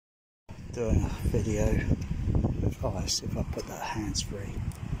doing a video with ice if I put that hands free.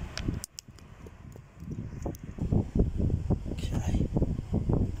 Okay,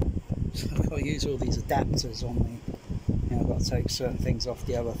 so I've got to use all these adapters on me. You know, I've got to take certain things off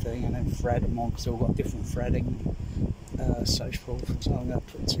the other thing and then thread them on because they've all got different threading, so forth. So I'm going to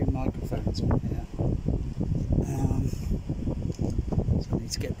put two microphones on here. So I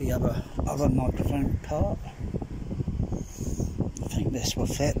need to get the other microphone apart. I think this will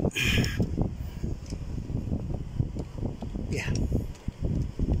fit. Yeah,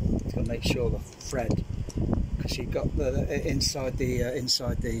 got to make sure the thread, because you've got the inside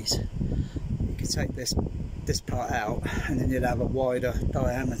these. You can take this part out, and then you'd have a wider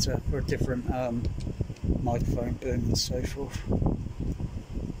diameter for a different microphone boom and so forth.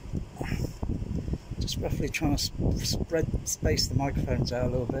 Just roughly trying to space the microphones out a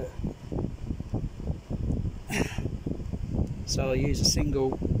little bit. So I'll use a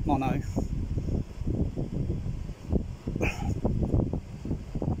single mono.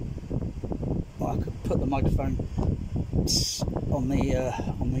 I could put the microphone on the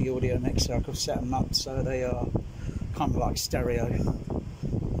audio mixer. I could set them up so they are kind of like stereo,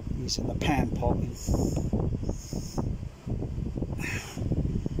 using the pan pot. And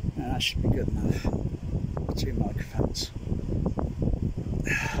that should be good enough. Two microphones.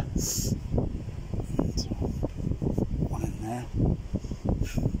 One in there.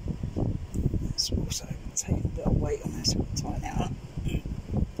 Let's also take a bit of weight on this, tighten it up.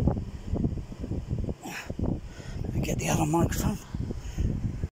 And get the other microphone.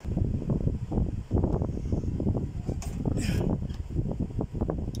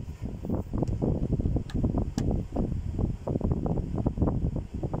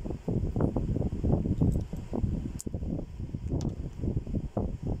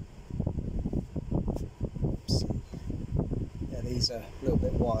 These are a little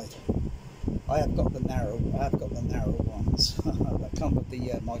bit wide. I have got the narrow ones that come with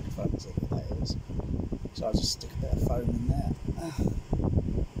the microphones in the layers. So I'll just stick a bit of foam in there.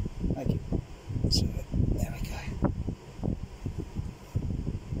 Make it so there we go.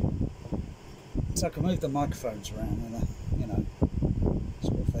 So I can move the microphones around in a, you know,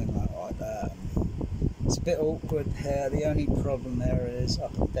 sort of thing like that. It's a bit awkward here. The only problem there is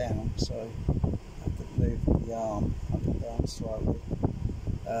up and down, so I have to move the arm up and down slightly.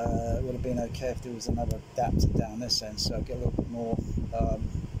 It would have been okay if there was another adapter down this end, so I get a little bit more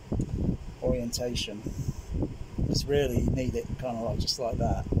orientation. Because really you need it kind of like just like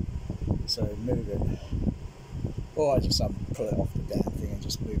that. So move it, or I just pull it off the damn thing and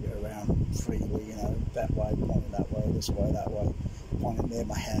just move it around freely. You know, that way, pointing that way, this way, that way, pointing near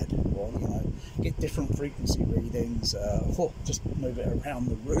my head, or you know, get different frequency readings. Or just move it around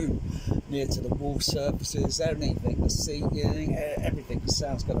the room, near to the wall surfaces, anything, the seating, everything. The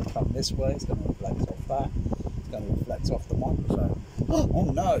sound's going to come this way. It's going to reflect off that. It's going to reflect off the microphone.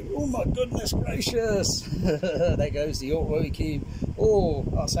 Oh no! Oh my goodness gracious! There goes the auto EQ. Oh,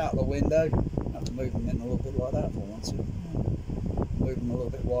 that's out the window. I have to move them in a little bit like that if I want to. Move them a little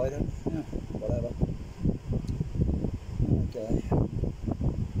bit wider. Yeah, whatever. Okay.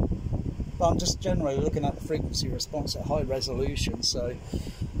 But I'm just generally looking at the frequency response at high resolution, so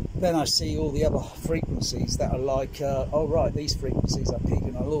then I see all the other frequencies that are like, oh right, these frequencies are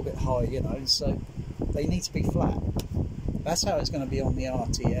peaking a little bit high, you know, so they need to be flat. That's how it's going to be on the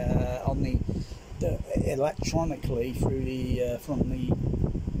on the electronically through the from the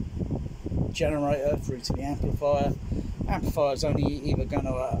generator through to the amplifier. Amplifier is only either going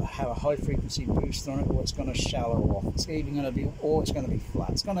to have a high frequency boost on it, or it's going to shallow off. It's either going to be, or it's going to be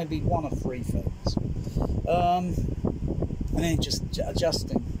flat. It's going to be one of three things. And then just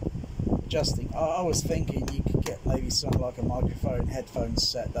adjusting. I was thinking you could get maybe something like a microphone headphone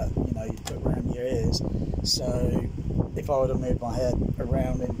set that, you know, you put around your ears. So if I were to move my head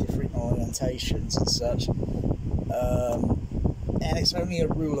around in different orientations and such, and it's only a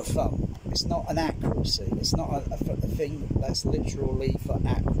rule of thumb. It's not an accuracy. It's not a thing that's literally for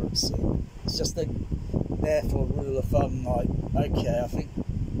accuracy. It's just there for a rule of thumb. Like, okay, I think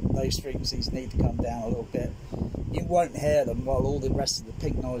those frequencies need to come down a little bit. You won't hear them while all the rest of the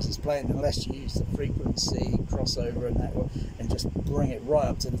pink noise is playing unless you use the frequency crossover and that, and just bring it right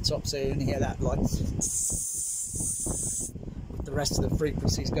up to the top, so you only hear that like with the rest of the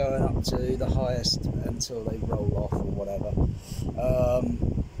frequencies going up to the highest until they roll off or whatever.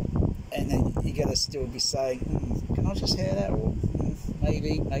 And then you're going to still be saying, can I just hear that? Or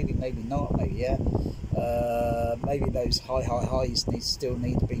maybe not, maybe yeah. Maybe those highs still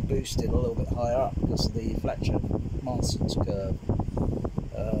need to be boosted a little bit higher up because of the Fletcher-Monson's curve.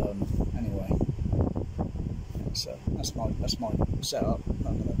 Anyway, so that's my setup. I'm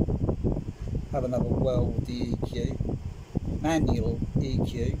going to have another whirl with the EQ. Manual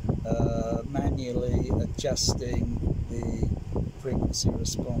EQ, manually adjusting the frequency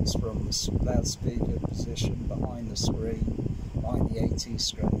response from the loudspeaker position behind the screen, behind the AT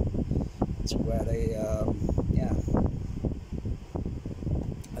screen, to where they, yeah.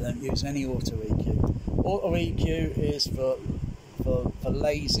 I don't use any auto EQ. Auto EQ is for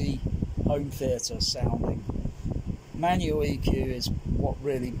lazy home theatre sounding. Manual EQ is what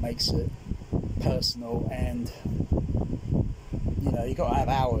really makes it personal, and you know, you got to have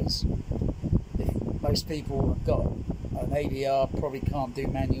hours. If most people have got an AVR, probably can't do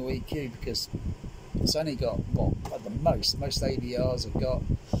manual EQ because it's only got, what, at the most AVRs have got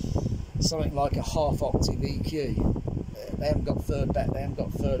something like a half octave EQ. They haven't got third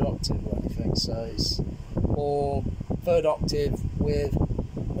octave or anything, so it's, or third octave with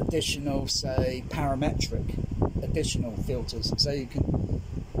additional, say, parametric additional filters, so you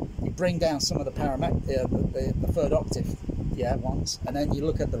bring down some of the the third octave, yeah, ones, and then you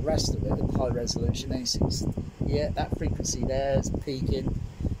look at the rest of it in high resolution, and you see, yeah, that frequency there is peaking.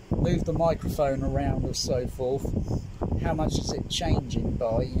 Move the microphone around or so forth. How much is it changing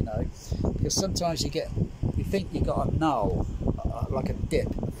by, you know? Because sometimes you think you got a null, like a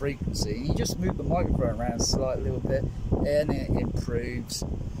dip in the frequency, and you just move the microphone around slightly a little bit, and it improves,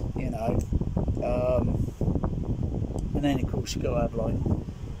 you know. And then of course you got to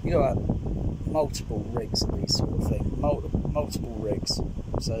have multiple rigs of these sort of things, multiple rigs.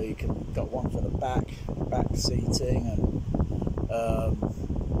 So you got one for the back seating, and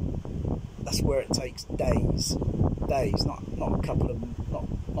that's where it takes days, not a couple of,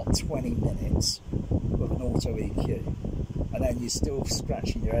 not 20 minutes with an auto EQ, and then you're still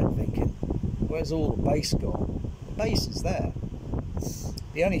scratching your head thinking, where's all the bass gone? The bass is there.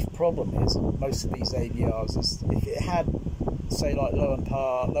 The only problem is most of these AVRs is if it had, say, like low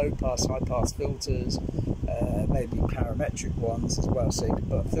pass, high pass filters, maybe parametric ones as well, so you could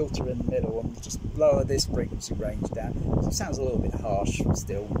put a filter in the middle and just lower this frequency range down. So it sounds a little bit harsh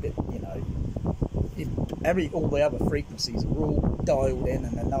still, a bit, you know. All the other frequencies are all dialed in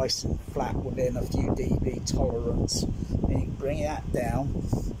and they're nice and flat within a few dB tolerance, and you can bring that down,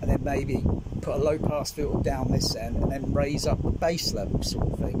 and then maybe put a low pass filter down this end, and then raise up the bass level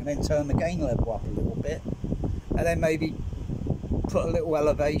sort of thing, and then turn the gain level up a little bit, and then maybe put a little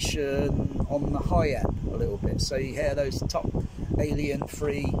elevation on the high end a little bit, so you hear those top Alien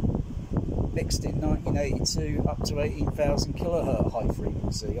 3 mixed in 1982 up to 18,000 kilohertz high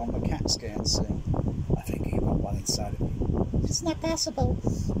frequency on the CAT scan scene. I think you got one inside of you. It's not possible.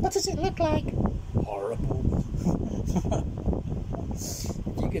 What does it look like? Horrible.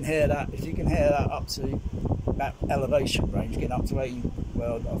 If you can hear that up to that elevation range, getting up to 18,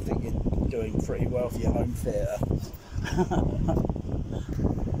 well, I think you're doing pretty well for your home theatre.